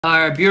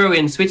our bureau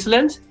in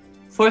Switzerland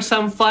for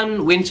some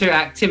fun winter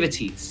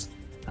activities.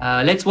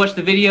 Let's watch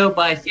the video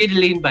by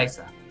Château-d'Oex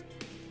Baisa.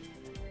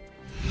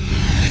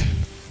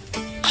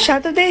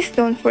 Château-d'Oex is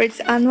known for its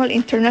annual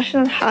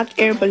International Hot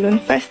Air Balloon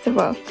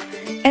Festival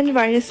and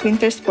various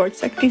winter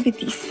sports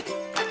activities.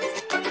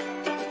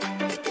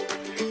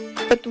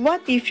 But what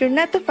if you're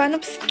not a fan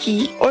of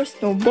ski or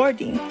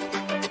snowboarding?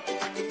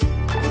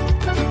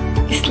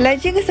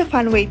 Sledging is a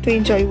fun way to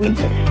enjoy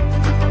winter.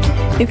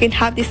 You can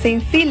have the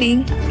same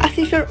feeling as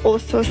if you're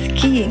also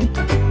skiing.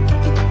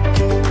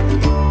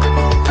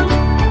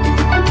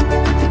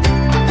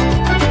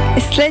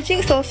 Sledging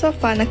is also a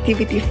fun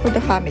activity for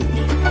the family.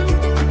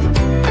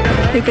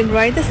 You can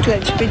ride a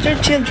sledge with your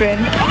children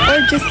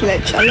or just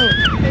sledge alone.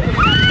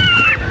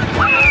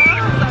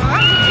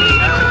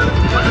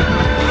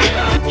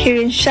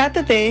 Here in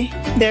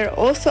Château-d'Oex, there are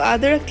also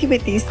other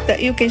activities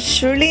that you can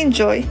surely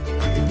enjoy,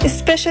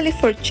 especially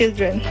for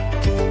children.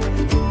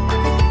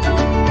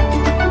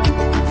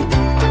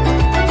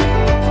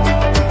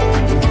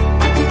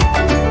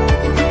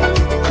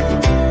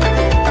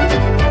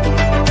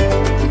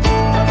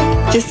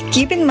 Just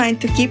keep in mind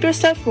to keep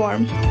yourself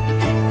warm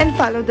and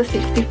follow the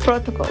safety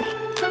protocol.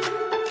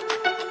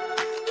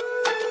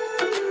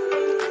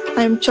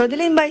 I'm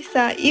Château-d'Oex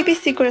Baisa,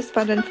 EBC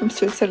correspondent from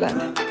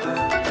Switzerland,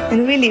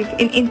 and we live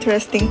in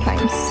interesting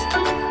times.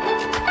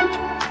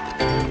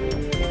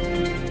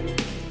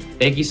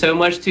 Thank you so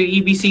much to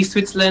EBC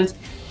Switzerland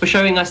for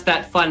showing us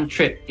that fun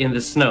trip in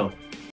the snow.